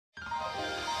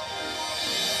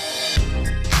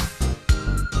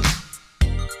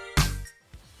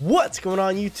What's going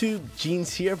on YouTube?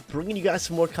 Jeans here, bringing you guys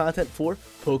some more content for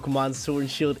Pokemon Sword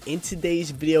and Shield. In today's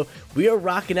video, we are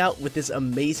rocking out with this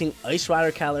amazing Ice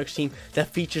Rider Calyrex team that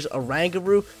features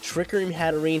Oranguru, Trick Room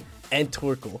Hatterene, and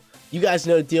Torkoal. You guys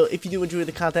know the deal. If you do enjoy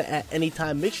the content at any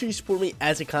time, make sure you support me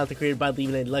as a content creator by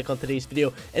leaving a like on today's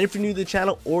video. And if you're new to the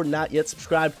channel or not yet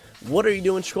subscribed, what are you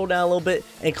doing? Scroll down a little bit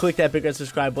and click that big red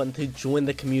subscribe button to join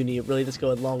the community. It really does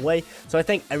go a long way. So I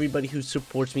thank everybody who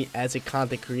supports me as a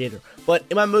content creator. But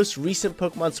in my most recent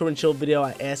Pokemon Sword and Shield video,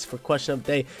 I asked for question of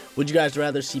the day, would you guys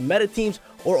rather see meta teams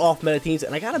or off meta teams?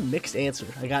 And I got a mixed answer.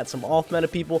 I got some off meta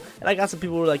people, and I got some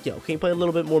people who were like, yo, can you play a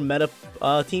little bit more meta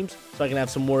teams so I can have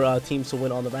some more teams to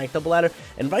win on the ranked double ladder?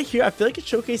 And right here, I feel like it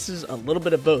showcases a little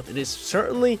bit of both. It is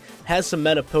certainly has some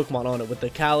meta Pokemon on it with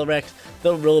the Calyrex,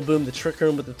 the Rillaboom, the Trick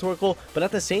Room with the Torkoal, but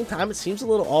at the same time, it seems a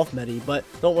little off meta. But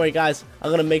don't worry, guys, I'm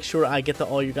going to make sure I get to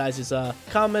all you guys'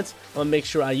 comments. I'm going to make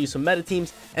sure I use some meta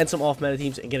teams and some off meta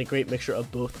teams and get a great mixture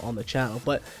of both on the channel.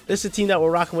 But this is a team that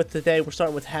we're rocking with today. We're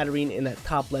starting with Hatterene in that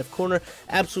top left corner.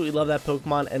 Absolutely love that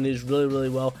Pokemon, and it is really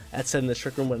well at setting the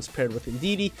Trick Room when it's paired with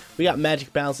Indeedee. We got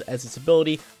Magic Bounce as its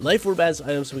ability, Life Orb as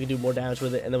items so we can do more damage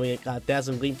with it, and then we got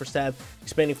Dazzling Gleam for stab,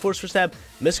 Expanding Force for stab,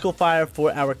 Mystical Fire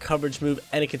for our coverage move,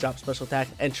 and it can drop special attack,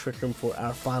 and Trick Room for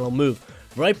our final move.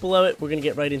 Right below it, we're going to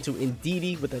get right into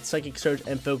Indeedee with that Psychic Surge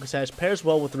and Focus Sash. Pairs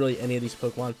well with really any of these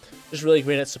Pokemon. Just really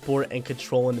great at support and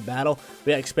control in the battle.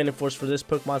 We got Expanded Force for this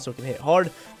Pokemon so it can hit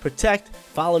hard, Protect,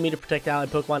 Follow Me to protect allied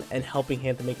Pokemon, and Helping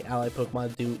Hand to make allied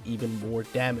Pokemon do even more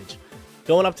damage.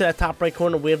 Going up to that top right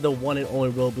corner, we have the one and only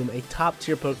Rillaboom, a top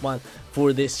tier Pokemon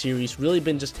for this series. Really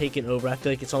been just taken over. I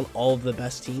feel like it's on all of the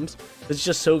best teams. It's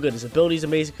just so good. His ability is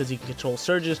amazing because he can control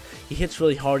surges. He hits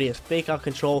really hard. He has fake out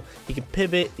control. He can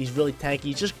pivot. He's really tanky.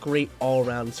 He's just great all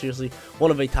around. And seriously, one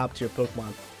of a top tier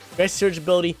Pokemon. Grassy Surge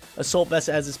ability, Assault Vest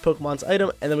as his Pokemon's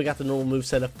item, and then we got the normal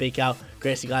moveset of Fake Out,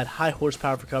 Grassy Glide, high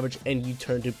horsepower for coverage, and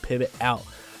U-turn to pivot out.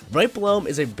 Right below him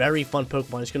is a very fun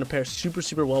Pokemon. It's going to pair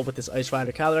super well with this Ice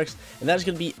Rider Calyrex, and that is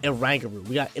going to be Oranguru.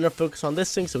 We got Inner Focus on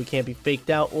this thing, so we can't be faked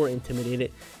out or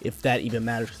intimidated, if that even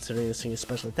matters, considering this thing is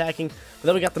special attacking. But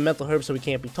then we got the Mental Herb, so we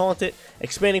can't be taunted,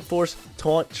 Expanding Force,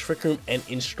 Taunt, Trick Room, and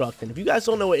Instruct. And if you guys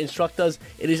don't know what Instruct does,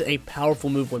 it is a powerful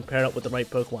move when paired up with the right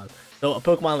Pokemon. So a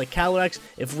Pokemon like Calyrex,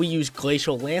 if we use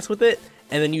Glacial Lance with it,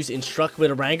 and then use Instruct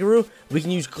with Oranguru, we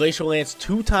can use Glacial Lance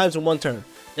 2 times in 1 turn.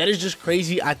 That is just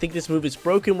crazy. I think this move is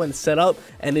broken when set up,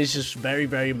 and it's just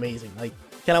very amazing. Like,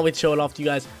 cannot wait to show it off to you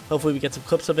guys. Hopefully we get some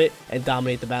clips of it and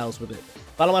dominate the battles with it.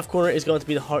 Bottom left corner is going to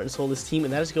be the heart and soul of this team,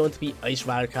 and that is going to be Ice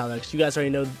Rider Calyrex. You guys already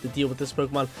know the deal with this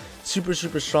Pokemon.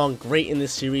 Super strong, great in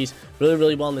this series.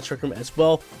 Really well in the Trick Room as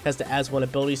well. Has the As One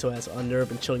ability, so it has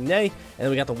Unnerve and Chilling Neigh, and then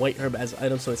we got the White Herb as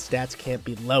item, so its stats can't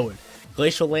be lowered.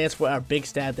 Glacial Lance for our big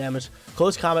stat damage,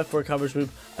 Close Combat for a coverage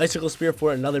move, Icicle Spear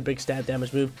for another big stat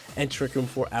damage move, and Trick Room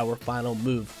for our final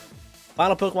move.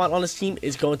 Final Pokemon on this team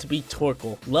is going to be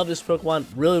Torkoal. Love this Pokemon,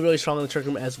 really strong in the Trick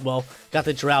Room as well. Got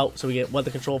the Drought, so we get weather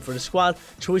control for the squad,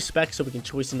 Choice Spec, so we can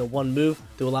choice into one move,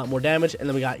 do a lot more damage, and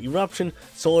then we got Eruption,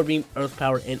 Solar Beam, Earth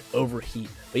Power, and Overheat.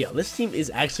 But yeah, this team is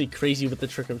actually crazy with the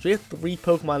Trick Rooms. We have 3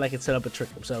 Pokemon that can set up a Trick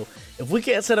Room, so if we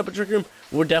can't set up a Trick Room,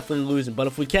 we're definitely losing. But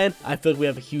if we can, I feel like we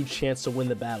have a huge chance to win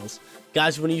the battles.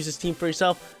 Guys, you want to use this team for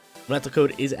yourself? Rental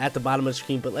code is at the bottom of the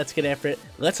screen, but let's get after it.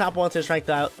 Let's hop onto this ranked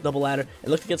double ladder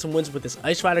and look to get some wins with this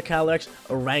Ice Rider Calyrex,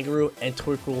 Oranguru, and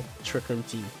Torkoal Trick Room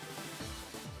team.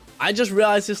 I just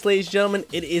realized this, ladies and gentlemen,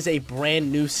 it is a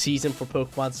brand new season for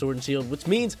Pokemon Sword and Shield, which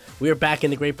means we are back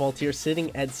in the Great Ball tier,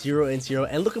 sitting at 0-0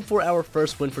 and looking for our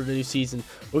first win for the new season.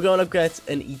 We're going up against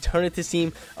an Eternatus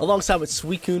team alongside with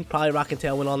Suicune, probably rocking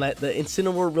Tailwind on that, the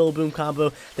Incineroar Rillaboom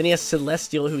combo. Then he has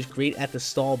Celestial, who's great at the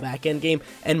stall back end game,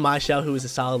 and Myshao, who is a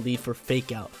solid lead for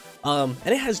Fake Out. And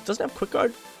it doesn't have Quick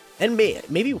Guard and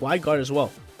maybe Wide Guard as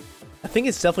well. I think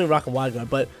it's definitely rocking Wide Guard,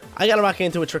 but I gotta rock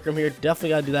into a Trick Room here. Definitely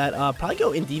gotta do that. Probably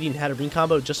go Indeedee and Hatterene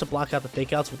combo just to block out the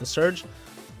Fake Outs with the Surge.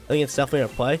 I think it's definitely our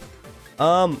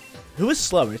play. Who is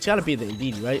slower? It's gotta be the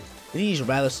Indeedee, right? Indeedee's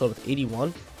rather slow with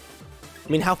 81.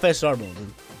 I mean, how fast is our Rillaboom?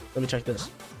 Let me check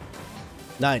this.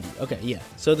 90. Okay, yeah.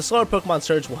 So the slower Pokemon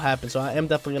Surge will happen, so I am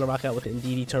definitely gonna rock out with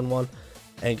Indeedee turn 1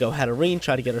 and go Hatterene,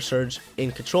 try to get our Surge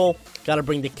in control. Gotta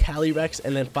bring the Calyrex,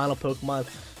 and then final Pokemon.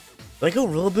 Do I go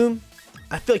Rillaboom?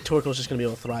 I feel like Torkoal's just going to be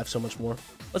able to thrive so much more.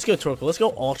 Let's go Torkoal. Let's go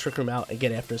all Trick Room out and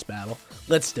get after this battle.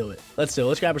 Let's do it. Let's do it.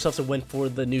 Let's grab ourselves a win for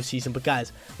the new season. But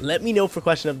guys, let me know for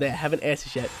question of the day. I haven't asked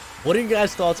this yet. What are your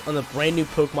guys' thoughts on the brand new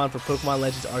Pokemon for Pokemon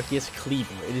Legends Arceus,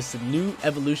 Cleaver? It is the new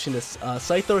evolution of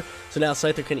Scyther. So now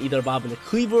Scyther can either evolve into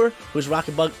Cleaver, who is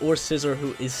Rocket Bug, or Scizor,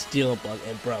 who is Steel Bug.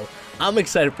 And bro, I'm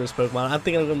excited for this Pokemon. I'm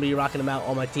thinking I'm going to be rocking them out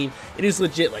on my team. It is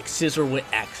legit like Scizor with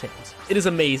axe hands. It is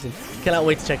amazing. Cannot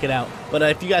wait to check it out. But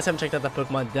if you guys haven't checked out that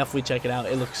Pokemon, definitely check it out.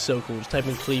 It looks so cool. Just type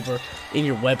in Cleaver in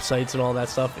your websites and all that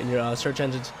stuff, in your search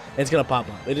engines, and it's going to pop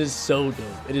up. It is so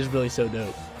dope. It is really so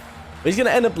dope. But he's going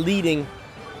to end up leading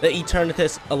the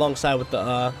Eternatus alongside with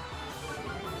the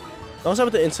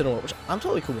Incineroar, which I'm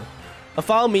totally cool with. A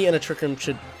Follow Me and a Trick Room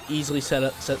should easily set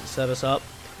us up.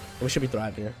 And we should be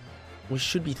thriving here. We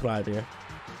should be thriving here.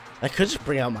 I could just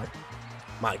bring out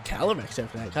my Calyrex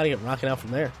after that. Gotta get rocking out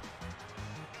from there.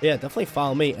 Yeah, definitely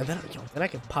Follow Me, and then I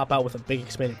can pop out with a big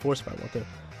expanded force if I want to.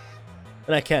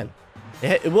 And I can.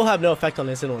 It will have no effect on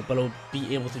the Incineroar, but it will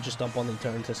be able to just dump on the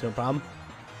Eternatus, no problem.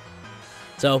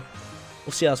 So,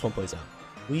 we'll see how this one plays out.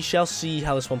 We shall see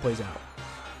how this one plays out.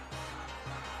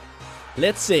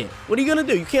 Let's see. What are you going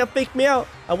to do? You can't fake me out.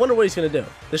 I wonder what he's going to do.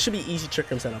 This should be easy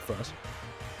Trick Room setup for us.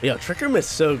 But yo, Trick Room is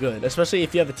so good, especially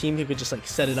if you have a team who could just like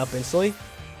set it up instantly.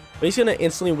 But he's going to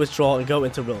instantly withdraw and go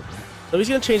into Rillaboom. So he's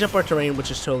going to change up our terrain,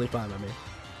 which is totally fine by me.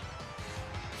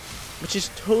 Which is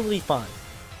totally fine.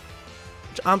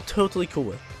 Which I'm totally cool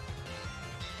with.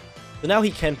 So now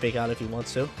he can fake out if he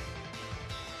wants to.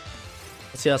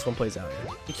 Let's see how this one plays out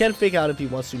here. He can fake out if he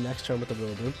wants to next turn with the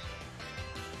Rillaboom.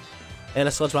 And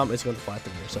a Sludge Bomb is going to fly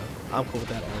through here, so I'm cool with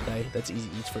that all day. That's easy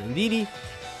eats for Indeedee.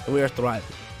 And we are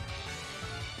thriving.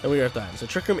 So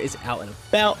Trick Room is out and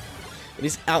about. It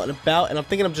is out and about, and I'm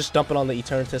thinking I'm just dumping on the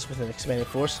Eternatus with an Expanded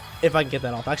Force, if I can get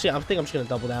that off. Actually, I think I'm just going to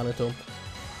double down into him.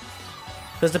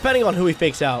 Because depending on who he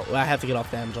fakes out, I have to get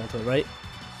off damage onto it, right?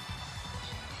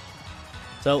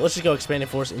 So let's just go Expanded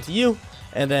Force into you,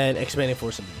 and then Expanded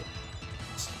Force into you.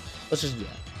 Let's just do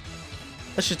that.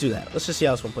 Let's just do that. Let's just see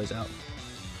how this one plays out.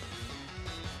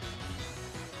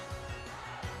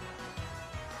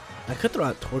 I could throw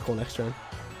out Torkoal next turn.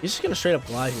 He's just going to straight up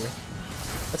glide here.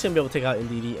 That's going to be able to take out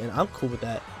Indeedee, and I'm cool with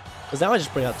that. Because now I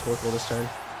just bring out Torkoal this turn.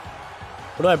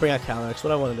 Or do I bring out Calyrex? What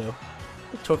do I want to do?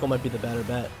 I think Torkoal might be the better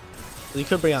bet. You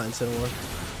could bring out Incineroar.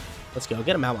 Let's go.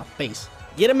 Get him out of my face.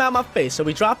 Get him out of my face. So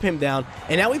we drop him down,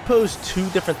 and now we pose two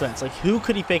different threats. Like, who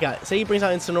could he fake out? Say he brings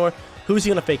out Incineroar. Who's he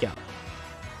going to fake out?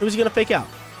 Who's he going to fake out?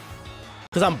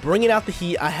 Because I'm bringing out the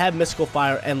heat. I have Mystical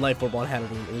Fire and Life Orb on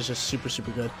Hatterene. It is just super,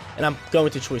 super good. And I'm going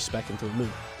to Choice Spec into a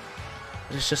move.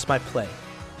 But it's just my play.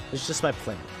 It's just my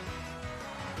plan.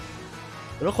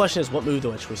 The real question is, what move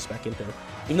do I Choice Spec into?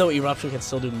 Even though Eruption can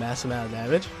still do massive amount of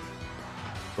damage.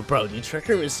 But bro, dude, Trick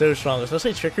Room is so strong.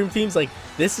 Especially Trick Room teams. Like,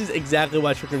 this is exactly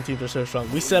why Trick Room teams are so strong.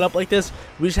 We set up like this.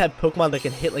 We just have Pokemon that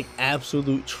can hit like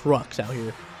absolute trucks out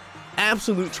here.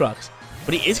 Absolute trucks.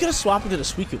 But he is going to swap into the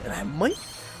Suicune. And I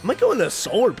might go into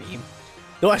Solar Beam.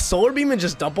 Do I Solar Beam and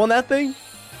just dump on that thing?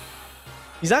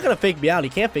 He's not going to fake me out. He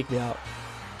can't fake me out.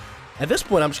 At this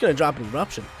point, I'm just going to drop an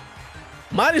Eruption.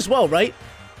 Might as well, right?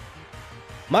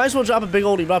 Might as well drop a big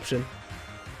old Eruption.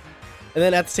 And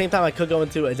then at the same time, I could go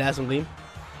into a Dazzling Gleam.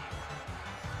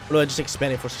 Or do I just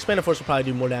Expanded Force? Expanded Force will probably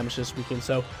do more damage to the Suicune.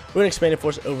 So we're going to Expanded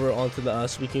Force over onto the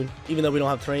Suicune. Even though we don't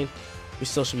have terrain, we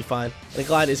still should be fine. And the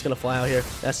Glide is going to fly out here.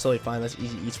 That's totally fine. That's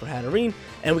easy eats for Hatterene.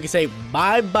 And we can say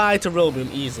bye-bye to Rillaboom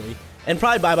easily. And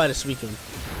probably bye-bye to Suicune.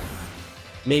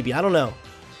 Maybe. I don't know.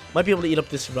 Might be able to eat up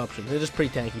this Eruption. They're just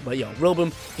pretty tanky. But yo,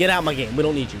 Rillaboom, get out of my game. We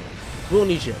don't need you. We don't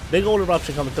need you. Big old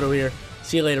Eruption coming through here.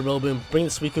 See you later, Rillaboom. Bring the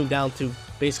Suicune down to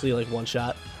basically like one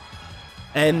shot.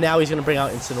 And now he's going to bring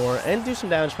out Incineroar and do some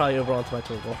damage probably over onto my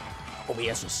Torkoal. Oh, he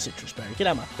has a Citrus Berry. Get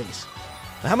out of my face.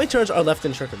 Now, how many turns are left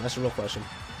in Trick Room? That's the real question.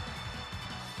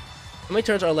 How many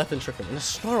turns are left in Trick Room? And a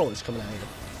Snarl is coming out here.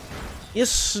 He is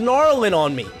snarling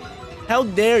on me. How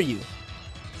dare you?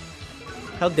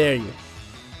 How dare you?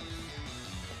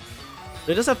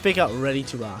 He does have Fake Out ready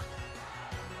to rock.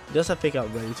 He does have Fake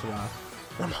Out ready to rock.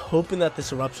 And I'm hoping that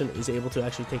this Eruption is able to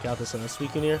actually take out this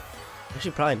Suicune here.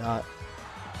 Actually, probably not.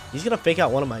 He's going to Fake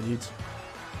Out one of my dudes.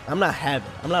 I'm not having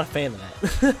it. I'm not a fan of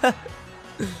that.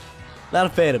 Not a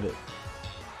fan of it.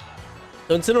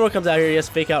 So Incineroar comes out here. He has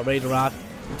Fake Out ready to rock.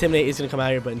 Intimidate is going to come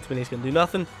out here, but Intimidate is going to do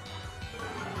nothing.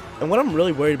 And what I'm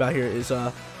really worried about here is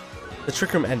the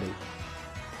Trick Room ending.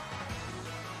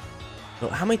 So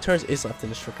how many turns is left in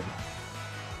this Trick Room?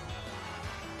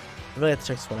 I really have to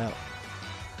check this one out.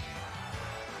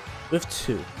 We have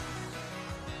 2.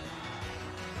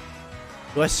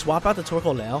 Do I swap out the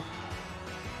Torkoal now?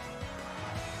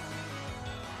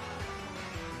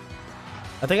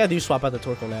 I think I do swap out the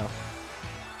Torkoal now.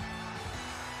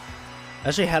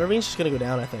 Actually, Hatterene's just going to go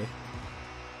down, I think.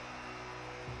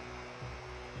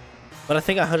 But I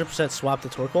think I 100% swap the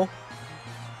Torkoal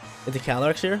into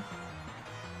Calyrex here.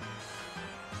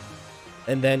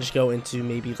 And then just go into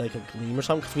maybe like a Gleam or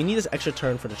something. Because we need this extra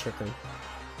turn for the Trick Room.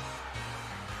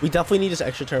 We definitely need this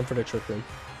extra turn for the Trick Room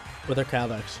with our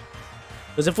Calyrex.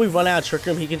 Because if we run out of Trick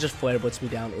Room, he can just Flare Blitz me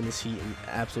down in this heat and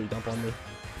absolutely dump on me.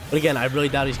 But again, I really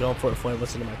doubt he's going for a Flare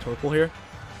Blitz into my Torkoal here.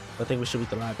 But I think we should be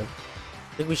thriving.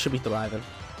 I think we should be thriving.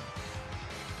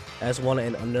 As one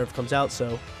and Unnerve comes out,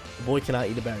 so the boy cannot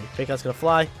eat a berry. Fake Out's going to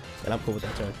fly, and I'm cool with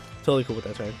that turn. Totally cool with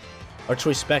that turn. Our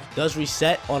Choice Spec does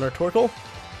reset on our Torkoal.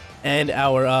 And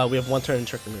our we have one turn in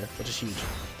Trick Room here, which is huge.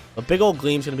 A big old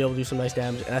Gleam's going to be able to do some nice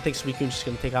damage. And I think Suicune's just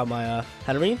going to take out my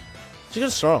Hatterene. She's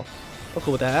going to Snarl. I'm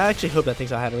cool with that. I actually hope that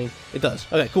takes out Hatterene. It does.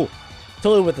 Okay, cool.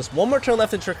 Totally with this. One more turn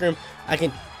left in Trick Room. I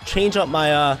can change up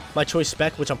my my Choice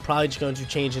Spec, which I'm probably just going to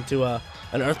change into an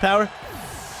Earth Power.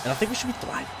 And I think we should be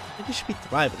thriving. I think we should be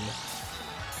thriving here.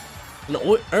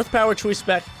 An Earth Power Choice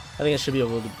Spec, I think it should be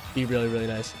able to be really, really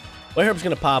nice. White Herb's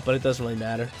going to pop, but it doesn't really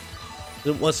matter.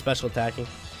 It was special attacking.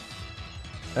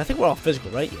 And I think we're all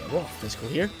physical, right? Yeah, we're all physical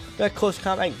here. We got Close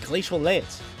Combat and Glacial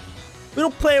Lance. We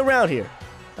don't play around here.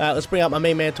 Alright, let's bring out my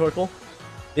main man, Torkoal.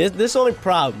 This is the only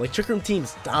problem. Like, Trick Room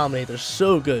teams dominate. They're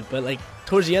so good. But, like,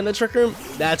 towards the end of Trick Room,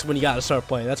 that's when you got to start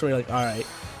playing. That's when you're like, alright,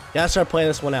 got to start playing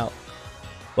this one out.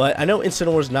 But I know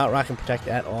Incineroar's not rocking Protect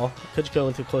at all. Could go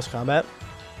into Close Combat.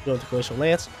 Go into Glacial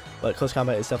Lance. But Close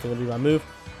Combat is definitely going to be my move.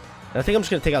 And I think I'm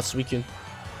just going to take out Suicune.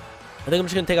 I think I'm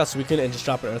just going to take out Suicune and just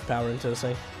drop an Earth Power into this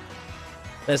thing.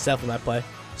 That's definitely my play.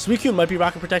 Suicune might be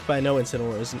rocking Protect, but I know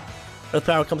Incineroar isn't. Earth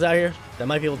Power comes out here. That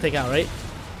might be able to take out, right?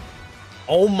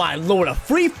 Oh my lord, a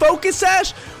free Focus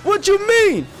Sash? What you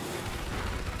mean?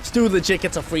 This dude legit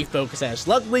gets a free Focus Sash.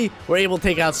 Luckily, we're able to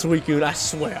take out Suicune. I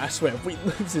swear, if we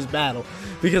lose this battle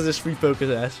because of this free Focus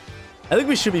Sash, I think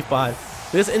we should be fine.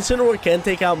 Because Incineroar can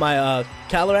take out my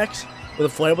Calyrex with a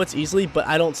Flare Blitz easily, but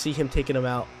I don't see him taking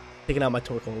out my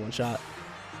Torkoal in one shot.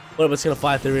 Flare Blitz gonna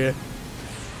fly through here.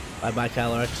 Bye-bye,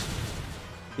 Calyrex.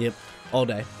 Yep, all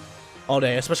day. All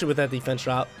day, especially with that defense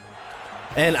drop.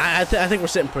 And I think we're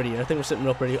sitting pretty here. I think we're sitting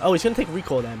real pretty. Oh, he's going to take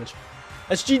recoil damage.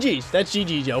 That's GG's. That's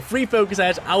GG's, yo. Free Focus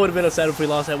Sash. I would have been upset if we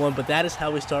lost that one, but that is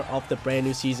how we start off the brand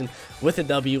new season with a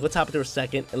W. Let's hop into a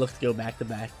second and look to go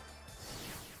back-to-back.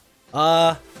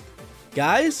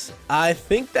 Guys, I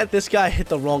think that this guy hit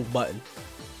the wrong button.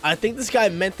 I think this guy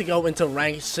meant to go into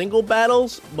ranked single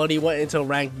battles, but he went into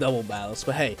ranked double battles.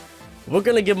 But hey, we're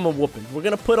going to give him a whooping. We're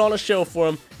going to put on a show for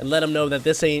him and let him know that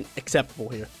this ain't acceptable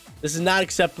here. This is not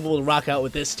acceptable to rock out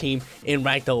with this team in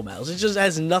ranked double battles. It just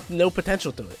has no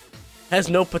potential to it. Has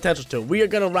no potential to it. We are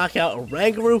going to rock out a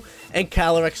Rangaroo and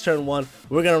Calyrex turn 1.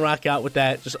 We're going to rock out with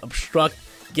that. Just obstruct,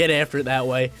 get after it that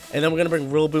way. And then we're going to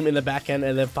bring Rillaboom in the back end.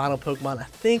 And then final Pokemon, I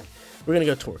think we're going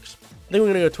to go Torx. I think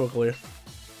we're going to go Torkoal here.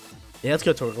 Yeah, let's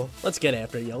go Torkoal. Let's get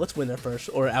after it, yo. Let's win their first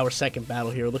or our second battle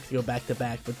here. Look to go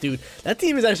back-to-back. But, dude, that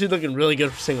team is actually looking really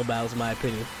good for single battles, in my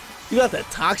opinion. You got that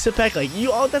Toxic Pack. Like,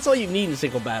 that's all you need in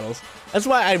single battles. That's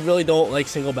why I really don't like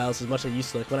single battles as much as I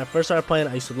used to. Like, when I first started playing,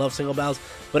 I used to love single battles.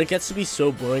 But it gets to be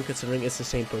so boring considering it's the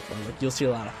same Pokemon. Like, you'll see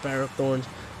a lot of Ferrothorns.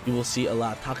 You will see a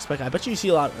lot of Toxic Pack. I bet you see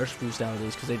a lot of Urshifu's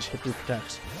nowadays because they just hit through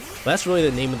Protects. But that's really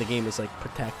the name of the game is, like,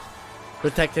 Protect.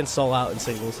 Protect and Soul Out in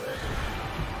singles.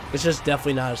 It's just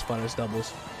definitely not as fun as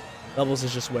doubles. Doubles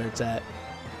is just where it's at.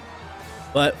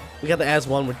 But we got the as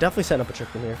one. We're definitely setting up a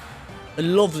Trick Room here. A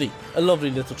lovely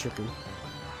little Trick Room.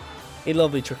 A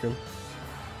lovely Trick Room.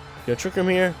 Go Trick Room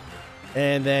here.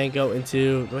 And then go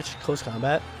into Close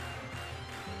Combat.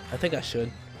 I think I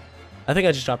should. I think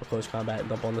I just drop a Close Combat and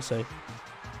dump on this thing.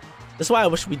 That's why I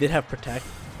wish we did have Protect.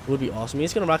 It would be awesome.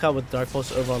 He's going to rock out with Dark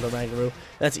Pulse over on the Rangaroo.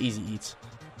 That's easy eats.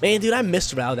 Man, dude, I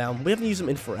missed Rowdown. We haven't used him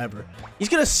in forever. He's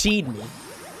going to seed me.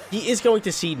 He is going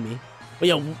to seed me. But,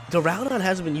 yo, the Rowdown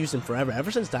hasn't been used in forever. Ever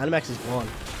since Dynamax is gone.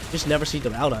 Just never see the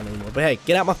Rowdown anymore. But, hey,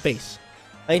 get out my face.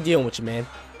 I ain't dealing with you, man.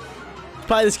 It's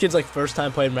probably this kid's, like, first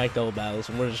time playing ranked double battles.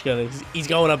 And we're just going to... He's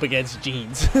going up against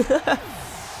Jeans.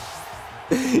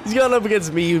 He's going up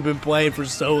against me who've been playing for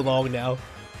so long now.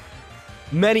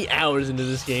 Many hours into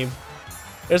this game.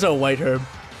 There's our White Herb.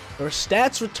 Our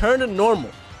stats return to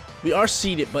normal. We are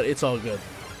seeded, but it's all good.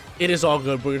 It is all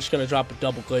good. We're just going to drop a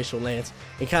double Glacial Lance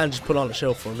and kind of just put on a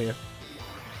show for him here.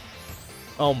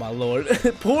 Oh, my lord.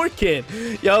 Poor kid.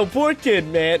 Yo, poor kid,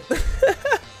 man.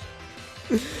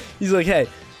 He's like, hey,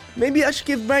 maybe I should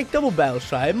give ranked double battles a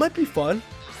try. It might be fun.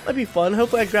 Might be fun.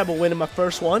 Hopefully I grab a win in my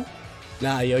first one.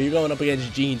 Nah, yo, you're going up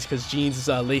against Jeans because Jeans is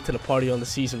late to the party on the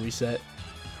season reset.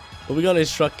 But we're going to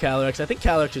instruct Calyrex. I think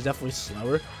Calyrex is definitely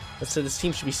slower. Let's say this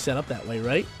team should be set up that way,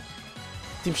 right?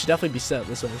 Team should definitely be set up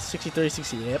this way.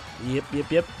 60-30-60.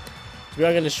 Yep. We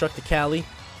are going to destruct the Cali. And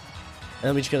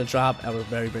then we're just going to drop our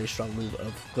very, very strong move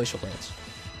of Glacial Lance.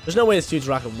 There's no way this dude's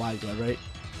rocking wide guard, right?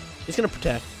 He's going to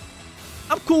protect.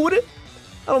 I'm cool with it.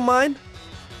 I don't mind.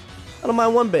 I don't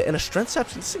mind one bit. And a strength sap.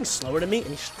 This thing's slower than me, and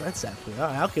he strength saps me.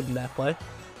 Alright, I'll give him that play.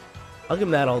 I'll give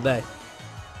him that all day.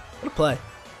 What a play.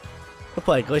 What a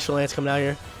play. Glacial Lance coming out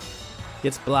here.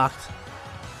 Gets blocked.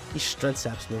 He strength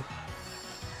saps me.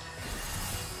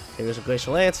 Here goes a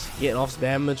Glacial Lance. Getting off some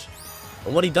damage.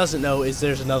 And what he doesn't know is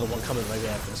there's another one coming right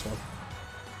after this one.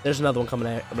 There's another one coming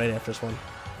right after this one.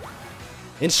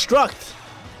 Instruct.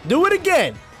 Do it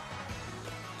again.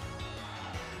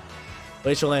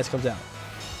 Glacial Lance comes out.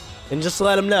 And just to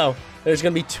let him know, there's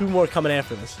going to be 2 more coming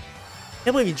after this. I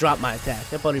can't believe he dropped my attack.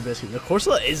 That Butter Biscuit. The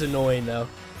Corsola is annoying, though.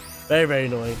 Very, very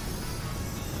annoying.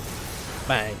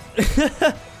 Bang.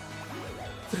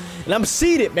 And I'm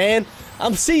seated, man.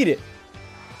 I'm seated.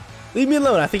 Leave me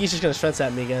alone. I think he's just going to strength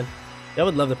at me again. Yeah, I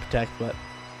would love to protect, but...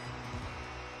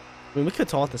 I mean, we could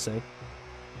taunt this thing.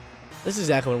 This is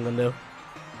exactly what I'm going to do.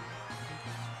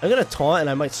 I'm going to taunt, and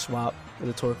I might swap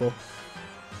with the Torkoal.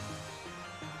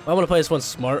 If I want to play this one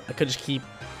smart, I could just keep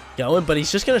going, but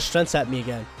he's just going to strength at me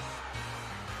again.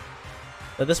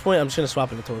 At this point, I'm just going to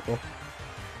swap in the Torkoal.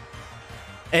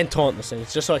 And taunt this thing,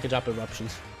 just so I can drop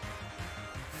eruptions.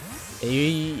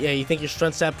 Yeah, you think your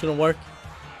strength sap's going to work?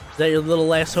 Is that your little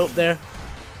last hope there?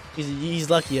 He's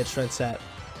lucky at strength sap.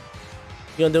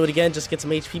 You going to do it again, just get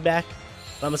some HP back?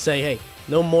 I'm going to say, hey,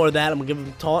 no more of that. I'm going to give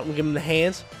him taunt. I'm going to give him the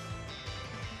hands.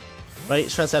 Right?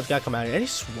 Strength sap's got to come out here. And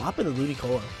he's swapping the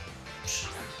Ludicolo.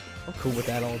 I'm cool with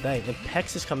that all day. And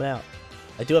Pex is coming out.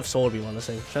 I do have Solar Beam on this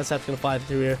thing. Strength sap's going to fly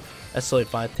through here. That's totally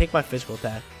fine. Take my physical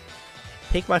attack.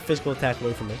 Take my physical attack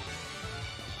away from me.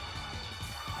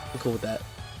 I'm cool with that.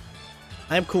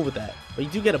 I am cool with that. But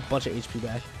you do get a bunch of HP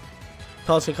back.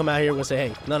 Taunt's going to come out here and we're going to say,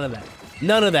 hey, none of that.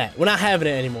 None of that. We're not having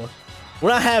it anymore. We're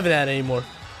not having that anymore.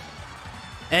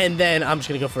 And then I'm just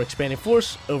going to go for Expanding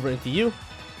Force over into you. Be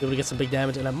able to get some big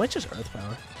damage. And I might just Earth Power.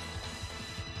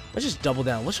 I might just double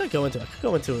down. What should I go into? I could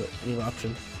go into an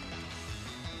Eruption.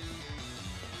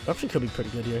 Eruption could be pretty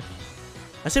good here.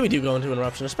 I say we do go into an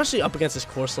Eruption, especially up against this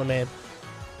Corsola, man.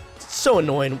 It's so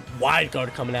annoying. Wide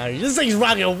guard coming out here. This thing's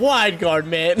rocking a wide guard,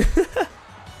 man.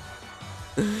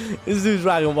 This dude's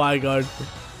rocking wide guard.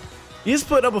 He's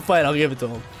putting up a fight. I'll give it to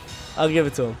him. I'll give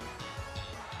it to him.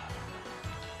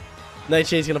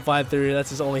 Nightshade's gonna fly through. That's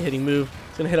his only hitting move.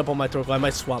 He's gonna hit up on my Torkoal. I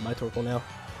might swap my Torkoal now.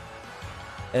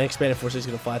 And Expanded Force is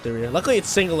gonna fly through here. Luckily, it's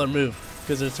singular move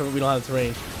because we don't have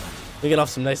terrain. We get off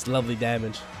some nice, lovely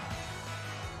damage.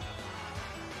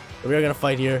 But we are gonna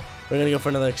fight here. We're gonna go for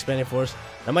another Expanded Force.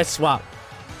 I might swap.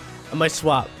 I might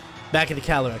swap back into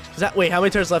Calyrex. Wait, how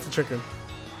many turns left to Trick Room?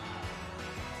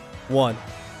 1.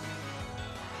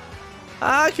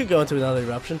 I could go into another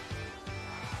Eruption.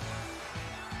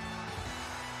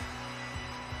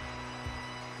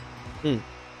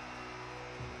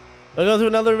 I'll go into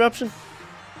another Eruption.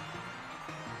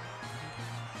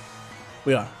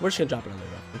 We are. We're just gonna drop another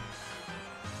Eruption.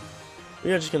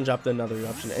 We are just gonna drop another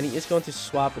Eruption, and he is going to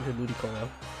swap into Ludicolo.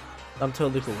 I'm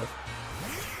totally cool with.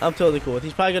 I'm totally cool with.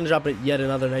 He's probably gonna drop yet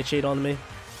another Nightshade on me.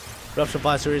 Eruption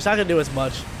flies through. It's not gonna do as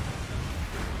much,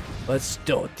 but it's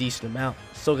still a decent amount.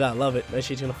 Still gotta love it.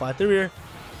 Nightshade's gonna fly through here,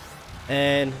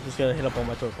 and he's gonna hit up on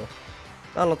my Torkoal.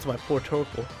 Not onto my poor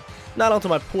Torkoal. Not onto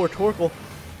my poor Torkoal.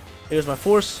 Here's my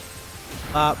Force.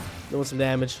 Doing some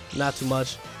damage. Not too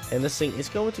much. And this thing is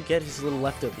going to get his little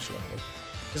leftovers rolling.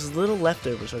 His little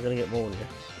leftovers are going to get rolling here.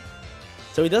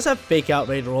 So he does have Fake Out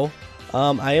ready to roll.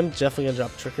 I am definitely going to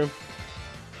drop Trick Room.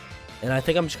 And I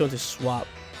think I'm just going to swap.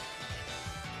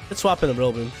 Let's swap in the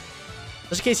Rill Boom.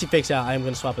 Just in case he fakes out, I am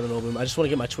going to swap in the Rill Boom. I just want to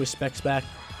get my choice specs back.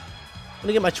 I'm going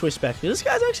to get my choice specs. This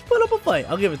guy's actually putting up a fight.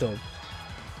 I'll give it to him.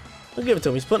 I'll give it to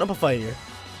him. He's putting up a fight here.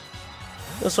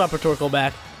 Let's swap our Torkoal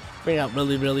back. Bring out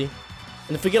Really.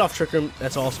 And if we get off Trick Room,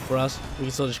 that's awesome for us. We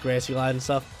can still just Grassy Glide and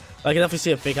stuff. But I can definitely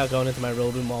see a Fake Out going into my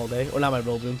Rill Boom all day. Or not my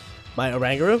Rill Boom. My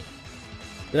Oranguru.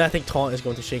 Then I think Taunt is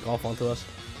going to shake off onto us.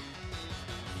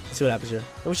 Let's see what happens here.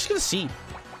 And we're just going to Seed.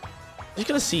 We're just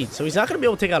going to Seed. So he's not going to be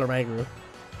able to take out Oranguru.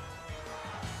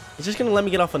 He's just going to let me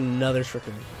get off another Trick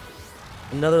Room.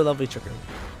 Another lovely Trick Room.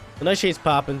 The Nightshade's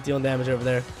popping, dealing damage over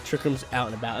there. Trick Room's out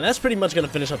and about. And that's pretty much going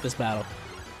to finish up this battle.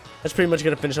 That's pretty much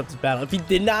going to finish up this battle. If he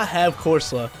did not have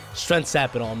Corsola strength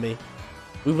sapping on me,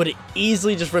 we would have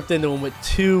easily just ripped into him with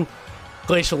 2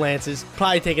 Glacial Lances,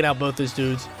 probably taken out both those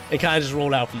dudes, and kind of just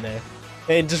rolled out from there.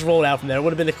 It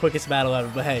would have been the quickest battle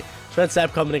ever, but hey, strength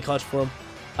sap coming in clutch for him.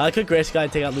 I could Grace Guy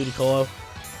and take out Ludicolo.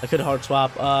 I could hard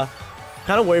swap. Kind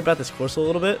kind of worried about this course a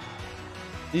little bit.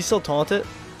 Did he still taunt it?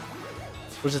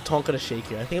 Or is the taunt gonna shake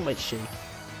here? I think it might shake.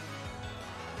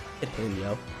 Get him,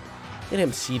 yo. Get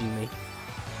him seeding me.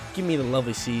 Give me the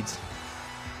lovely seeds.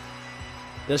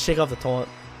 Let's shake off the taunt.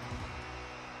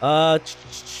 Can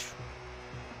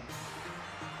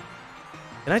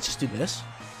I just do this?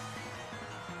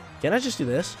 Can I just do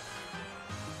this?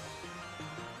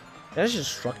 Can I just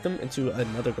instruct them into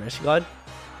another Grassy Glide?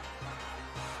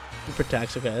 He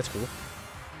protects. Okay, that's cool.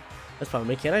 That's fine with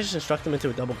me. Can I just instruct them into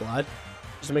a double glide?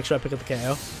 Just to make sure I pick up the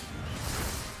KO.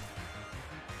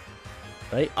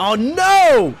 Right? Oh,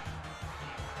 no!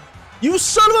 You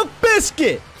son of a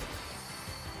biscuit!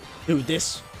 Dude,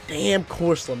 this damn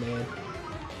Corsola, man.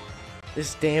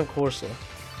 This damn Corsola.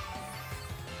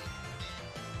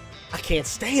 I can't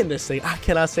stand this thing. I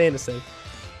cannot stand this thing.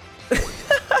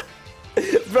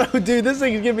 Bro, dude, this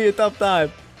thing is giving me a tough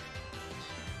time.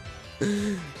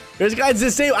 This guy's the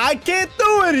same. I can't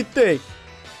do anything.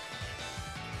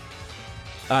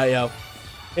 Alright, yo.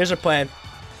 Here's our plan.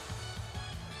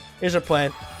 Here's our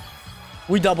plan.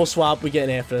 We double swap. We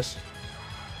getting after this.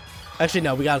 Actually,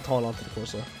 no. We gotta taunt onto the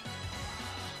Corsola.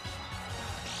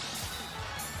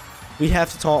 We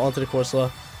have to taunt onto the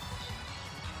Corsola.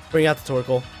 Bring out the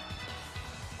Torkoal.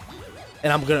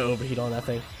 And I'm gonna overheat on that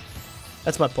thing.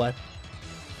 That's my play.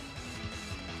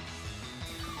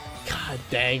 God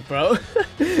dang, bro.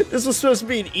 This was supposed to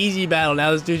be an easy battle.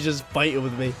 Now this dude's just fighting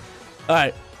with me.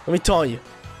 Alright, let me taunt you.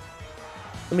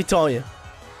 Let me taunt you.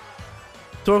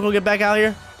 Torkoal, get back out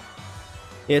here.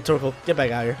 Yeah, Torkoal, get back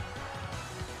out here.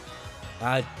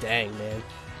 God dang, man.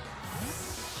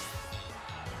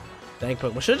 Dang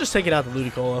Pokemon. Should have just taken out the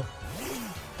Ludicolo.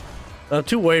 I'm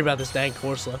too worried about this dang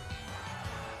Corsola.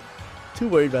 Too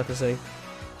worried about this thing.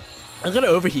 I'm gonna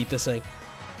overheat this thing.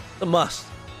 It's a must.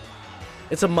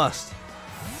 It's a must.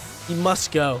 He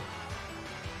must go.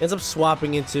 Ends up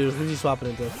swapping into... Who's he swapping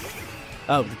into?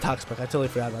 Oh, the Toxapex. I totally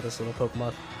forgot about this little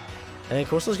Pokemon. And then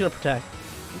Corsola's gonna protect.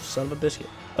 You son of a biscuit.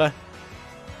 Okay.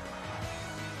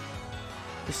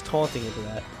 He's taunting into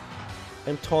that.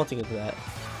 I'm taunting into that.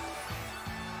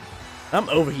 I'm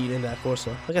overheating into that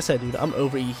Corsola. Like I said, dude, I'm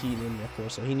overheating into that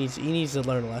Corsola. He needs to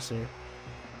learn a lesson here.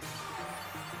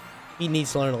 He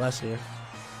needs to learn a lesson here.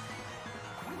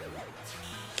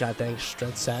 God dang,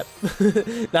 Strength Sap.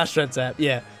 Not Strength Sap,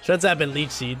 yeah. Strength Sap and Leech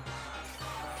Seed.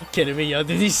 You kidding me, yo?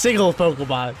 These single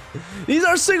Pokemon. These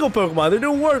are single Pokemon. They're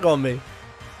doing work on me.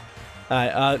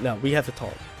 Alright, no, we have to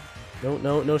taunt.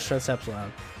 No Strength Saps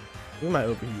allowed. Give me my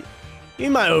overheat. Give me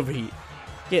my overheat.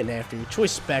 Getting after you.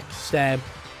 Choice Spec, stab.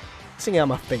 Sing out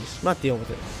my face. I'm not dealing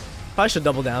with it. Probably should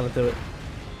double down into it.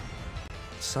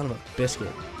 Son of a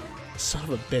biscuit. Son of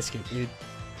a biscuit, dude.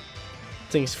 This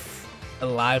thing's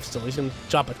alive still. He's gonna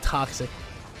drop a Toxic.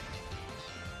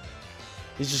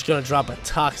 He's just gonna drop a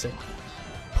Toxic.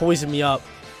 Poison me up.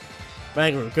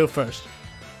 Rangaroo, go first.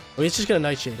 Oh, he's just gonna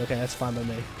Nightshade. Okay, that's fine by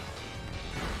me.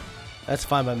 That's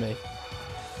fine by me.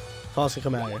 Toss can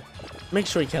come out here. Make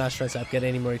sure he cannot Stress Up, get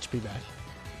any more HP back.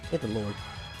 Thank the Lord.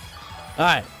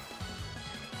 Alright.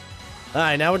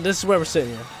 Alright, now this is where we're sitting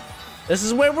here. This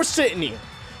is where we're sitting here.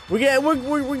 We're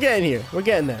getting here. We're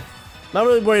getting there. Not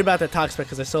really worried about that Toxapex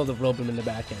because I still have the Rotom in the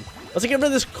back end. Once I get rid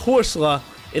of this Corsola,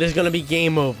 it is going to be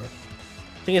game over.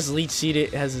 I think it's Leech Seed.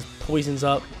 It has his poisons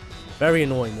up. Very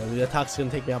annoying though. That Toxic's going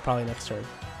to take me out probably next turn.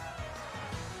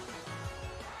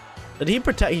 Did he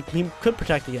protect? He could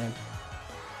protect again.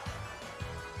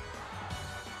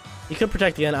 He could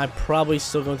protect again. I'm probably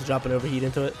still going to drop an Overheat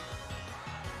into it.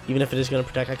 Even if it is going to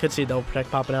protect. I could see a double protect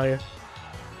popping out here.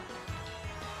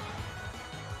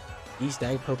 These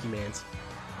dang Pokemans.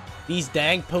 These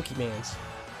dang Pokemans.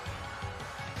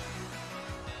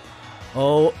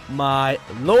 Oh my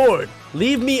Lord.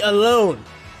 Leave me alone.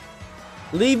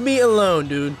 Leave me alone,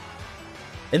 dude.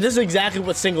 And this is exactly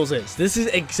what singles is. This is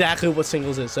exactly what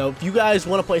singles is. So if you guys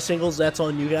want to play singles, that's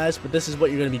on you guys. But this is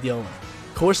what you're going to be dealing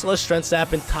with. Corsola, Strength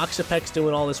Sap, and Toxapex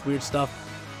doing all this weird stuff.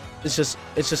 It's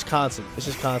just constant. It's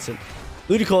just constant.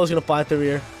 Ludicolo is going to fly through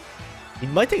here. He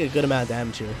might take a good amount of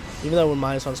damage here. Even though we're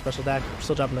minus on a special attack, we're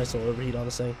still dropping a nice little overheat on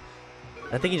this thing.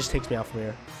 I think he just takes me out from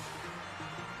here.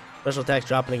 Special attack's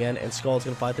dropping again, and Skull's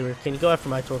going to fly through here. Can you go after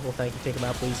my Torkoal? Thank you. Take him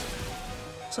out, please.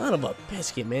 Son of a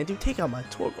biscuit, man. Dude, take out my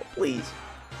Torkoal, please.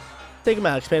 Take him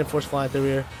out. Expanded Force flying through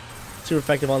here. Super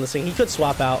effective on this thing. He could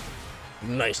swap out.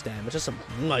 Nice damage. Just some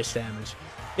nice damage.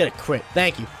 Get a crit.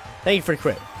 Thank you. Thank you for the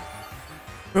crit.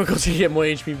 Torkoal's going to get more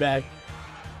HP back.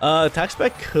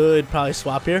 Toxapex could probably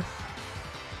swap here.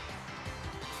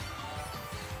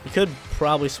 He could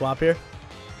probably swap here.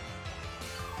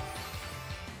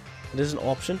 It is an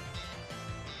option.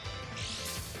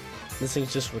 This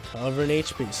thing's just recovering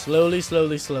HP. Slowly,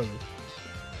 slowly, slowly.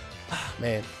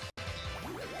 Man.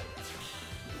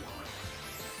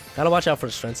 Gotta watch out for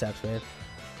the strength saps, man.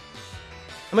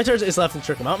 How many turns is left in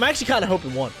Trick Room? I'm actually kind of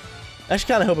hoping one. At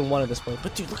this point.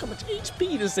 But dude, look how much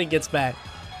HP this thing gets back.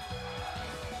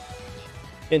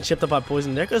 Getting chipped up by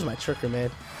poison. There goes my Trick Room, man.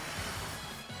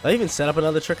 Did I even set up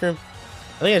another Trick Room?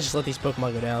 I think I just let these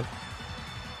Pokemon go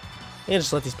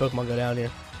down.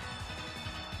 Here.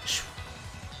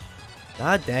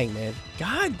 God dang, man.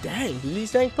 God dang, dude,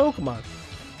 these dang Pokemon.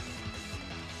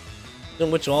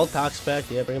 Which all Toxapex.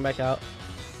 Yeah, bring him back out.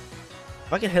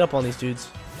 If I can hit up on these dudes,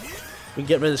 we can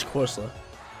get rid of this Corsola.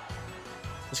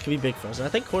 This could be big for us. And I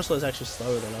think Corsola is actually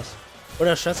slower than us. Or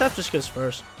no, Strength Sap just goes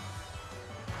first.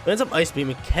 It ends up Ice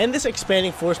Beaming. Can this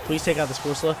Expanding Force please take out this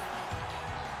Corsola?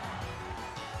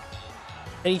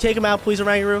 Can you take him out, please,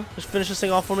 Oranguru? Just finish this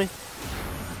thing off for me.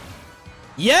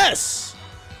 Yes!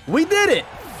 We did it!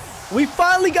 We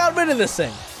finally got rid of this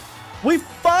thing. We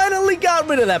finally got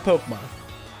rid of that Pokemon.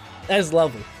 That is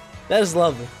lovely.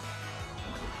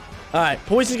 Alright,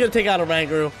 Poison's gonna take out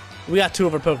Oranguru. We got 2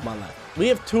 of our Pokemon left.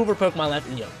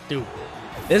 And yo, dude,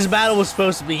 this battle was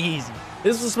supposed to be easy.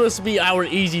 This was supposed to be our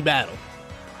easy battle.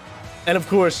 And of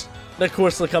course, the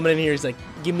Corsola coming in here, he's like,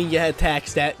 give me your attack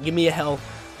stat, give me a health,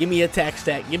 give me attack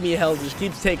stat, give me a health, just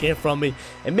keeps taking it from me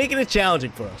and making it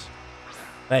challenging for us.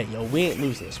 Hey, yo, we ain't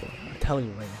losing this one. I'm telling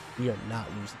you right now, we are not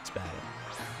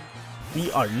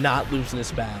losing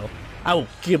this battle. I will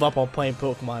give up on playing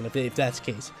Pokemon if that's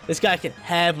the case. This guy can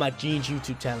have my Gene's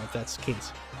YouTube channel if that's the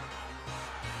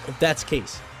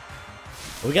case.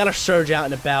 We got our Surge out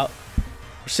and about.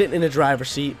 We're sitting in the driver's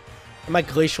seat. I might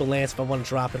Glacial Lance if I want to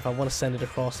drop it, if I want to send it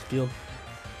across the field.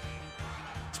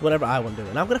 It's whatever I want to do.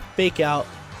 And I'm going to fake out.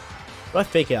 What do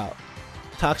I fake out?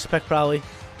 Toxapex probably.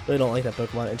 Really don't like that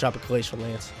Pokemon. And drop a Glacial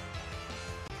Lance.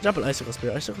 Drop an Icicle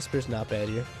Spear. Icicle Spear's not bad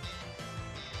here.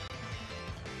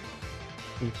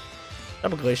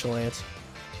 Drop a Glacial Lance.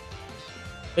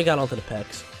 Fake out onto the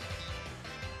Pex.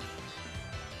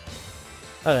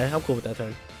 Okay, I'm cool with that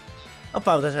turn. I'm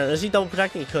fine with that turn. Is he double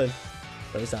protecting? He could.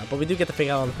 But he's not. But we do get the fake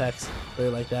out on the Pex. Really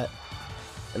like that.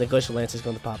 And the Glacial Lance is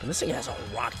going to pop. And this thing has a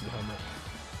Rocky helmet.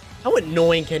 How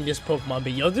annoying can this Pokemon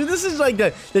be? Yo, dude, this is like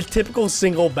the typical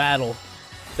single battle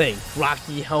thing.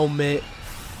 Rocky helmet.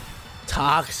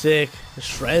 Toxic.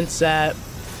 Strength Sap.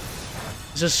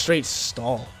 It's just straight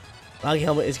stall. Rocky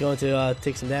helmet is going to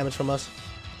take some damage from us.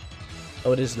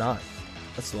 Oh, it is not.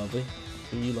 That's lovely.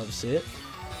 You love to see it.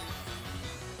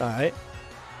 Alright.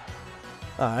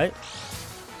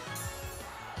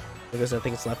 Because I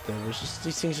think it's leftovers. Just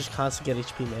these things just constantly get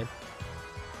HP, man.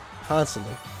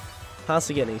 Constantly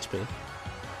getting HP.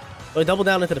 Do I double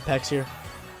down into the Pex here?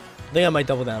 I think I might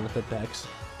double down into the Pex.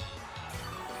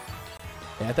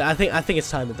 Yeah, I think it's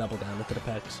time to double down into the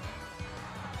Pex.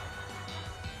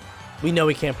 We know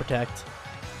he can't protect.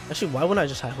 Actually, why wouldn't I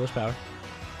just high horsepower?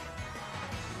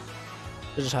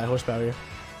 Just high horsepower here.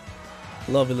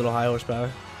 Lovely little high horsepower.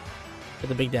 Get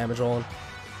the big damage rolling.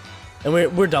 And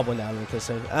we're doubling down into this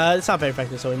thing. It's not very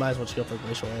effective, so we might as well just go for a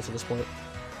Glacial Lance at this point.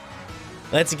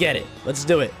 Let's get it. Let's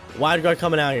do it. Wide Guard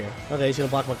coming out here. Okay, he's gonna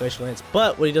block my Glacial Lance.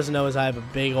 But what he doesn't know is I have a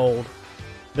big old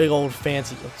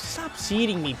fancy. Stop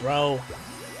seeding me, bro.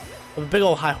 I have a big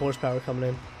old high horsepower coming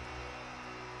in.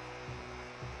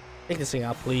 Take this thing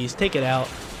out, please. Take it out.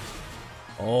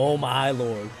 Oh my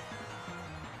lord.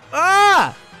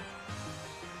 Ah!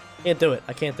 Can't do it.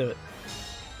 I can't do it.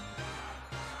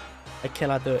 I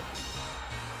cannot do it.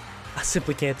 I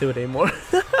simply can't do it anymore.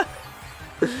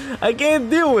 I can't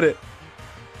deal with it.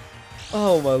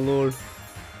 Oh my lord.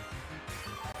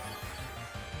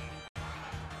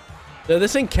 So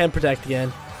this thing can protect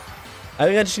again. I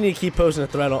think I just need to keep posing a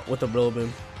threat with the Rillaboom.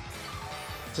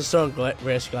 Just throwing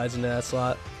Grass Guides into that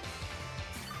slot.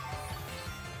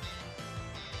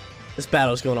 This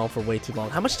battle is going on for way too long.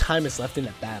 How much time is left in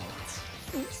that battle?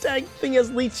 This thing has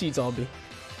Leech Seeds on me.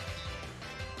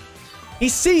 He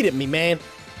seeded me, man.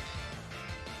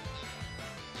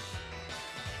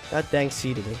 God dang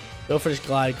seeded me. Go for this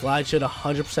Glide. Glide should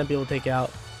 100% be able to take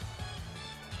out.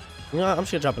 You know what? I'm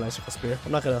just going to drop an Icicle Spear.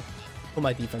 I'm not going to put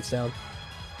my defense down.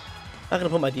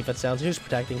 So who's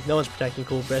protecting? No one's protecting.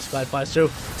 Cool. Grass Glide flies through.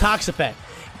 Toxapex.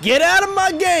 Get out of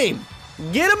my game.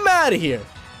 Get him out of here.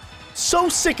 So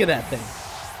sick of that thing.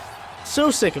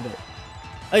 So sick of it.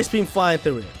 Ice Beam flying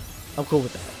through here. I'm cool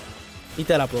with that. Eat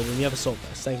that up, Logan. You have a Soul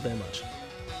Blast. Thank you very much.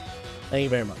 Thank you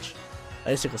very much.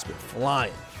 Icicle Spear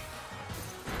flying.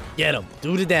 Get him.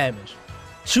 Do the damage.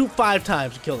 Shoot 5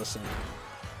 times to kill this thing.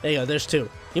 There you go. There's 2.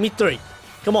 Give me 3.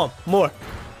 Come on. More.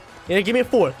 Yeah, give me a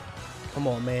 4th. Come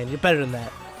on, man. You're better than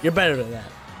that. You're better than that.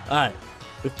 Alright.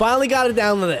 We finally got it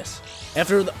down to this.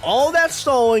 After all that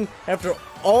stalling, after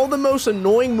all the most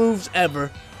annoying moves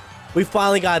ever, we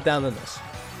finally got it down to this.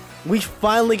 We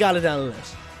finally got it down to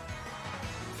this.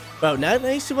 Bro, now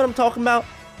you see what I'm talking about?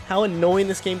 How annoying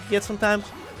this game can get sometimes?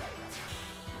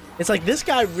 It's like this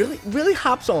guy really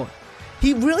hops on.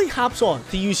 He really hops on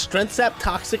to use Strength Sap,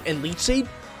 Toxic, and Leech Seed.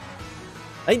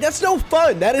 Like, that's no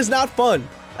fun. That is not fun.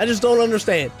 I just don't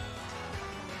understand.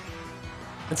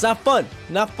 It's not fun.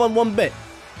 Not fun one bit.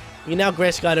 We now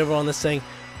Grace got over on this thing,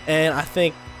 and I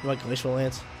think like Glacial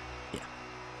Lance.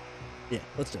 Yeah,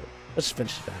 let's do it. Let's just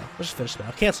finish this battle. Let's just finish the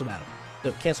battle. Cancel battle. Do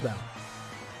it. Cancel battle.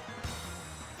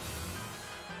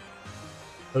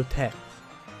 Protect.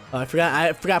 Oh, I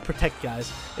forgot protect,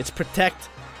 guys. It's protect,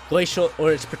 glacial,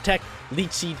 or it's protect,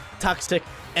 leech seed, toxic,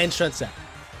 and strength sap.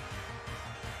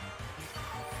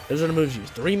 Those are the moves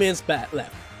used. 3 minutes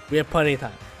left. We have plenty of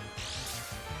time.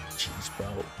 Jeez, bro.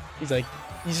 He's like,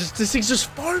 this thing's just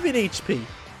farming HP.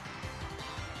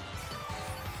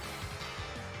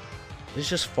 It's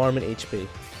just farming HP.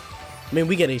 I mean,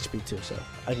 we get HP too, so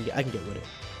I can get with it.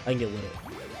 I can get with it.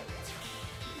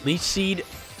 Leech seed,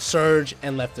 surge,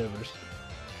 and leftovers.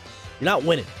 You're not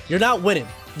winning. You're not winning.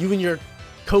 You and your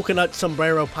coconut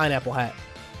sombrero pineapple hat,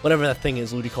 whatever that thing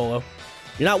is, Ludicolo.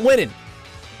 You're not winning.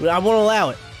 I won't allow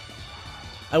it.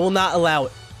 I will not allow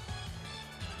it.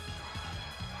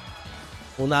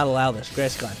 Will not allow this.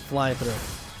 Grass Glide flying through.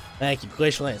 Thank you.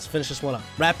 Glacial Lance. Finish this one up.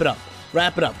 Wrap it up.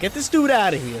 Wrap it up. Get this dude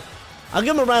out of here. I'll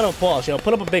give him a round of applause, yo.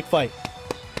 Put up a big fight.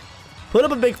 Put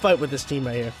up a big fight with this team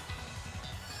right here.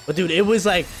 But, dude, it was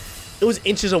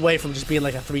inches away from just being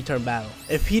like a 3-turn battle.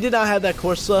 If he did not have that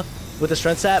Corsa with the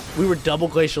Strength Sap, we were double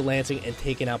Glacial Lancing and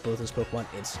taking out both his Pokemon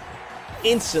instantly.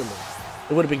 Instantly.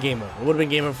 It would have been game over. It would have been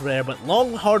game over from there. But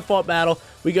long, hard-fought battle.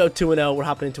 We go 2-0. We're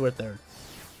hopping into our third.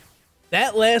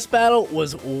 That last battle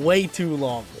was way too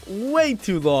long. Way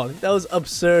too long. That was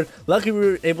absurd. Luckily, we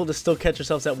were able to still catch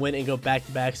ourselves that win and go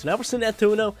back-to-back. So now we're sitting at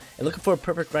 2-0 and looking for a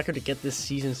perfect record to get this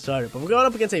season started. But we're going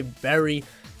up against a very,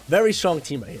 very strong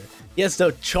team right here. Yes,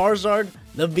 though, Charizard,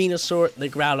 the Venusaur, the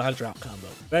Groudon Drought combo.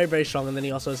 Very, very strong. And then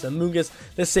he also has the Mungus,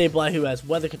 the Sableye, who has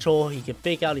Weather Control. He can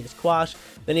Fake Out. He has Quash.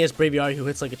 Then he has Braviary, who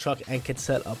hits like a truck and can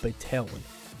set up a Tailwind.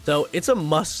 So it's a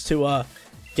must to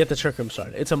get the Trick Room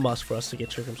started. It's a must for us to get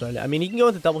Trick Room started. I mean, he can go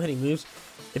into double hitting moves.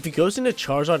 If he goes into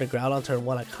Charizard and Groudon turn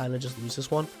 1, I kind of just lose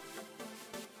this one.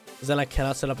 Because then I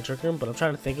cannot set up a Trick Room. But I'm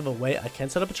trying to think of a way I can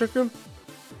set up a Trick Room.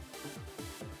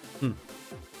 What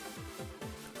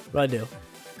do I do?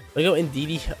 Do I go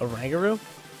Indeedee Oranguru?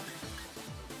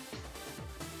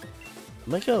 I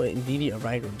might go Indeedee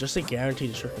Oranguru just to guarantee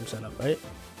the Trick Room setup, right?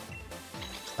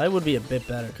 That would be a bit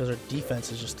better because our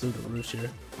defense is just through the roof here.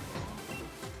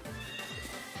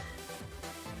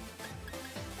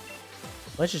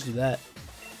 Let's just do that.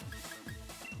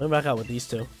 Let me back out with these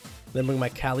two. Then bring my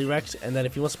Calyrex, and then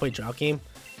if he wants to play Drought Game,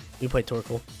 we play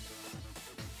Torkoal.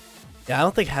 Yeah, I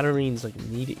don't think Hatterene's like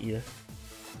needed here.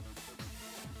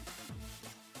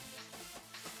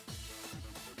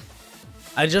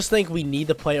 I just think we need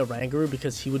to play Oranguru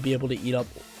because he would be able to eat up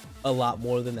a lot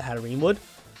more than the Hatterene would.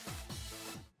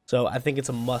 So I think it's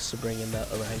a must to bring in the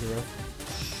Oranguru.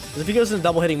 If he goes into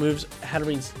double hitting moves,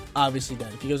 Hatterene's obviously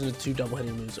dead. If he goes into 2 double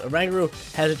hitting moves, Oranguru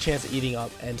has a chance of eating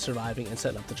up and surviving and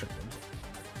setting up the Trick Room.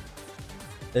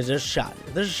 There's a shot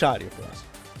here. There's a shot here for us.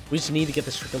 We just need to get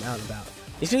this Trick Room out and about.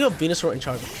 He's gonna go Venusaur and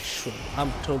Charizard. Sure,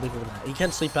 I'm totally cool with that. He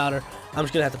can Sleep Powder. I'm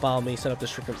just gonna have to follow me, set up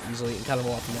this Trick Room easily, and kind of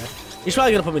roll off from there. He's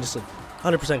probably gonna put me to sleep.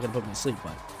 100% gonna put me to sleep,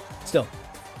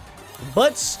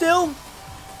 but still.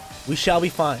 We shall be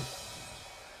fine.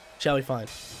 Shall be fine.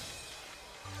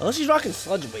 Unless he's rocking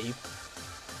Sludge Wave.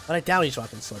 But I doubt he's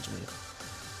rocking Sludge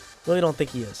Wave. Really don't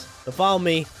think he is. So follow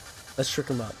me. Let's trick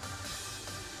him up.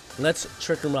 Let's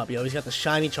trick him up, yo. He's got the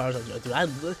shiny Charizard. Yo,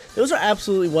 dude, those are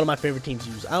absolutely one of my favorite teams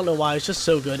to use. I don't know why. It's just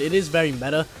so good. It is very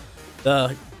meta.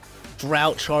 The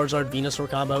Drought Charizard Venusaur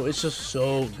combo. It's just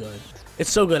so good. It's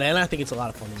so good, and I think it's a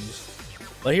lot of fun to use.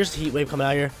 But here's the Heat Wave coming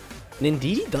out here. And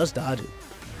Indeedee does dodge it.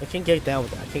 I can't get down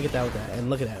with that. I can't get down with that. And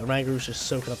look at that. Oranguru's just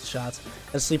soaking up the shots.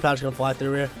 And Sleep Powder's going to fly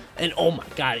through here. And oh my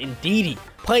god, Indeedee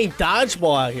playing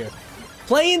dodgeball out here.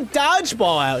 Playing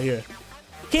dodgeball out here.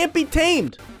 Can't be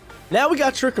tamed. Now we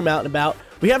got Trick Room out and about.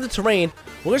 We have the terrain.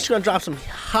 We're just going to drop some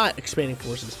hot expanding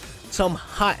forces. Some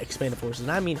hot expanding forces.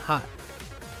 And I mean hot.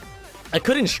 I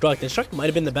could Instruct. Instruct might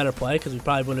have been the better play because we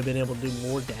probably wouldn't have been able to do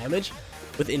more damage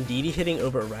with Indeedee hitting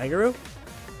over Oranguru.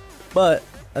 But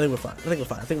I think we're fine. I think we're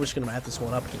fine. I think we're just going to wrap this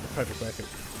one up and get the perfect record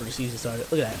for the season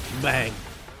started. Look at that. Bang.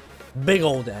 Big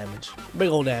old damage. Big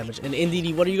old damage. And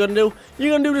Indeedee, what are you going to do?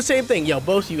 You're going to do the same thing. Yo,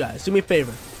 both of you guys, do me a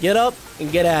favor. Get up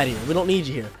and get out of here. We don't need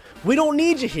you here. We don't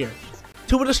need you here.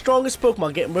 Two of the strongest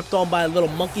Pokemon getting ripped on by a little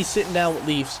monkey sitting down with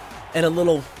leaves. And a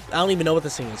little, I don't even know what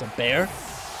this thing is. A bear?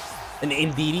 An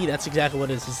Indeedee? That's exactly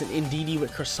what it is. It's an Indeedee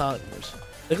with croissant ears.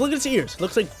 Like, look at its ears.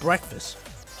 Looks like breakfast.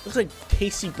 Looks like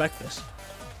tasty breakfast.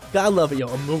 God love it, yo.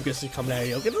 Amoonguss is coming out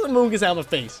here, yo. Get this Amoonguss out of my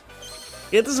face.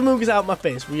 Get this Amoonguss out of my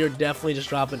face. We are definitely just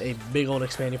dropping a big old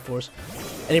expanding force.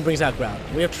 And he brings out Ground.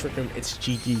 We have Trick Room. It's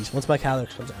GG's. Once my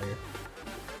Calyrex comes out here.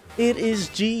 It is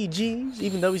GG's.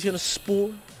 Even though he's going to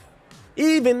Spore.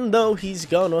 Even though he's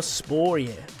going to Spore,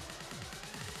 yeah.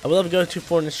 I would love to go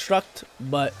for an Instruct,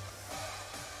 but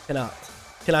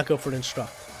cannot go for an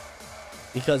Instruct.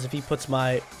 Because if he puts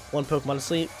my one Pokemon to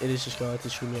sleep, it is just going to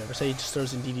screw me over. Say he just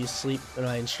throws Indeedee to sleep and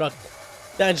I Instruct,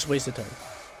 then I just waste a turn.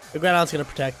 The Groudon's going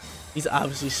to protect. He's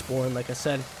obviously Sporing, like I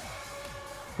said.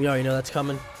 We already know that's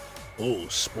coming. Oh,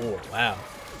 Spore. Wow.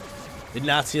 Did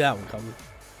not see that one coming.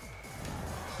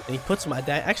 And he puts my...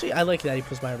 Actually, I like that he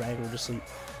puts my Oranguru to sleep.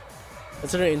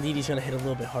 Considering Indeedee's going to hit a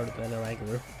little bit harder than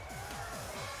Oranguru.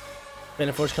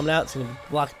 Phantom Force coming out. It's going to be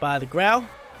blocked by the Growl.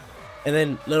 And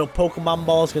then little Pokemon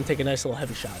Ball is going to take a nice little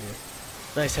heavy shot here.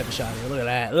 Nice heavy shot here. Look at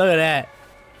that. Look at that.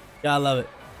 Gotta love it.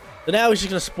 So now he's just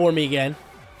going to Spore me again.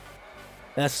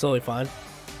 That's totally fine.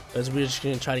 Because we're just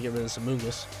going to try to get rid of this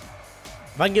Amoonguss.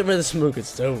 If I can get rid of this Amoonguss,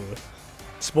 it's over with.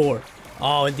 Spore.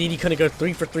 Oh, indeed, he couldn't go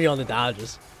 3 for 3 on the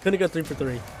dodges. Couldn't go 3 for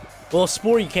 3. Well,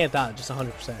 Spore you can't dodge. Just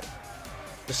 100%.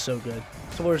 Just so good.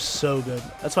 Spore is so good.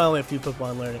 That's why only a few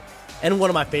Pokemon learn it. And one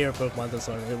of my favorite Pokemon does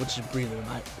learn it, which is Breloom.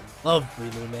 I love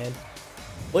Breloom, man.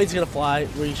 Blade's gonna fly,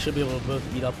 where you should be able to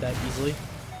both eat up that easily.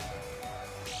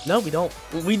 No, we don't.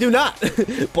 We do not.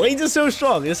 Blades is so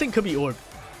strong. This thing could be Orb.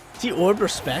 Is he Orb or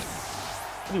Spec?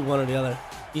 Could be one or the other.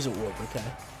 He's an Orb, okay.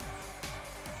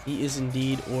 He is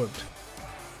indeed Orbed.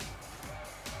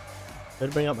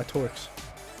 Better bring out my Torques.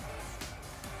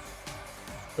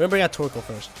 We're gonna bring out Torkoal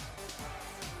first.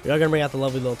 We are gonna bring out the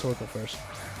lovely little Torkoal first.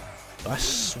 I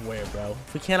swear, bro.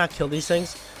 If we cannot kill these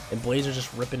things, and Blades are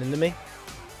just ripping into me.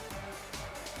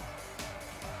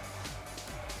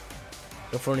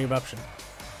 Go for an Eruption.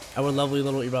 Our lovely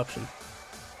little Eruption.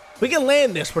 If we can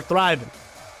land this, we're thriving.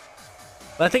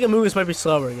 But I think Amoonguss might be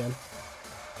slower again.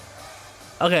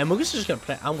 Okay, Amoonguss is just gonna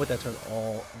protect. I'm with that turn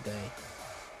all day.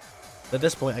 At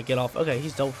this point, I get off. Okay,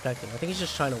 he's double protecting. I think he's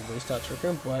just trying to waste out Trick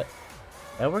Room, but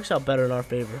that works out better in our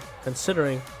favor,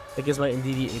 considering it gives my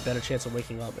Indeedee a better chance of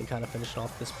waking up and kind of finishing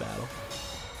off this battle.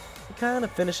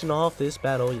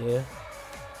 Yeah.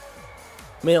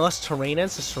 I mean, unless Terrain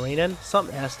ends, does Terrain end?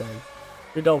 Something has to end.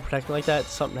 If you're double protecting like that,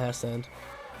 something has to end.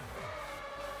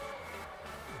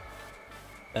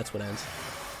 That's what ends.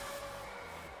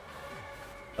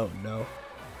 Oh, no.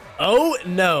 Oh,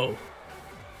 no.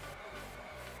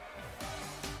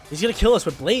 He's going to kill us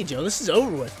with Blades, yo. This is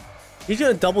over with. He's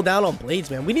going to double down on Blades,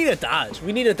 man. We need a dodge.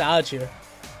 We need a dodge here.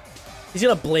 He's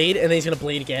going to Blade, and then he's going to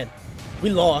Blade again.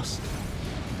 We lost.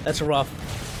 That's rough.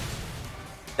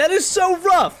 That is so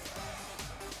rough.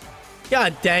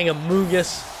 God dang,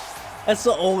 Amoonguss. That's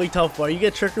the only tough part. You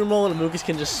get Trick Room roll, and Amoonguss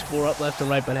can just Spore up left and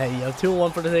right. But hey, yo,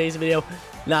 2-1 for today's video.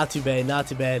 Not too bad. Not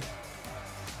too bad.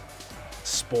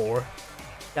 Spore.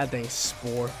 God dang,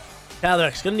 Spore.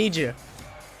 Calyrex, gonna need you.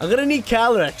 I'm gonna need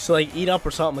Calyrex to, like, eat up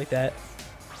or something like that.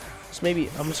 Just maybe,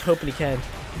 I'm just hoping he can.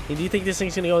 Hey, do you think this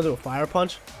thing's gonna go into a Fire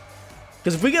Punch?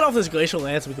 Because if we get off this Glacial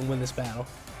Lance, we can win this battle.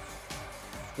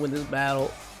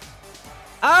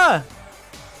 Ah!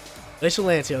 Glacial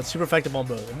Lance, yo, it's super effective on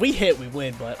both. If we hit, we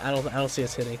win, but I don't see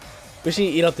us hitting. We just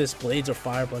need to eat up this Blades or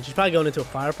Fire Punch. He's probably going into a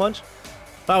Fire Punch.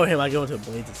 If I were him, I'd go into a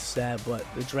Blades and stab, but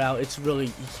the Drought, it's really,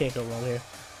 you can't go wrong here.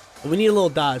 But we need a little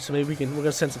dodge, so maybe we're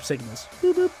gonna send some signals.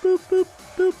 Boop, boop, boop, boop,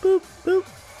 boop, boop, boop.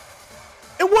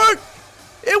 It worked!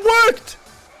 It worked!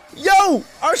 Yo!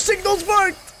 Our signals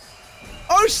worked!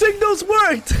 Our signals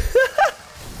worked!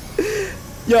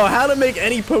 Yo, how to make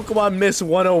any Pokemon miss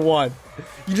 101.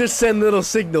 You just send little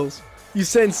signals. You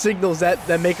send signals that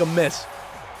make them miss.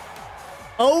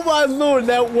 Oh my lord,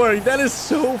 that worked. That is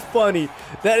so funny.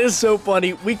 That is so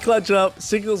funny. We clutch up,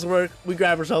 signals work, we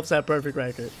grab ourselves that perfect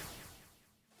record.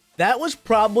 That was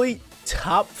probably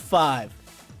top 5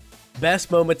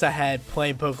 best moments I had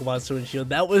playing Pokemon Sword and Shield.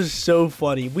 That was so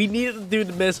funny. We needed to do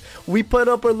the miss. We put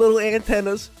up our little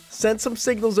antennas, sent some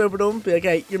signals over to him, be like,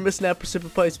 hey, you're missing that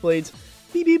Precipice Blades.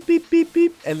 Beep, beep, beep, beep,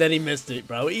 beep. And then he missed it,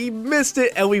 bro. He missed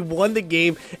it, and we won the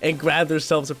game and grabbed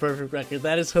ourselves a perfect record.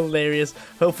 That is hilarious.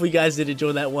 Hopefully, you guys did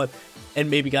enjoy that one and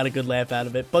maybe got a good laugh out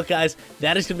of it. But, guys,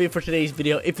 that is going to be it for today's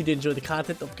video. If you did enjoy the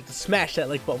content, don't forget to smash that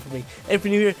like button for me. And if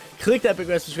you're new here, click that big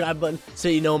red subscribe button so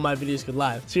you know when my videos go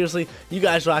live. Seriously, you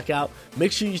guys rock out.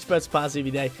 Make sure you spread some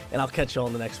positivity every day, and I'll catch you all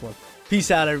in the next one.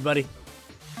 Peace out, everybody.